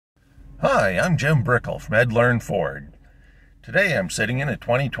Hi, I'm Jim Brickell from Ed Learn Ford. Today I'm sitting in a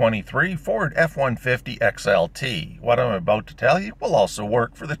 2023 Ford F150 XLT. What I'm about to tell you will also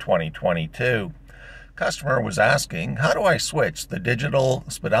work for the 2022. Customer was asking, how do I switch the digital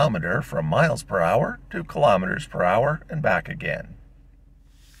speedometer from miles per hour to kilometers per hour and back again?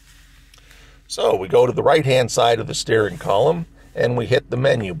 So we go to the right-hand side of the steering column and we hit the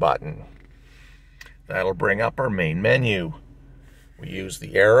menu button. That'll bring up our main menu. We use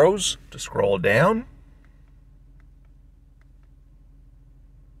the arrows to scroll down.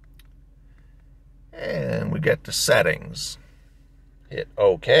 And we get to settings. Hit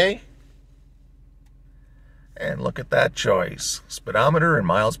OK. And look at that choice. Speedometer and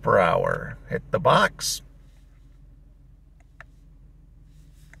miles per hour. Hit the box.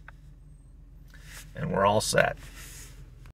 And we're all set.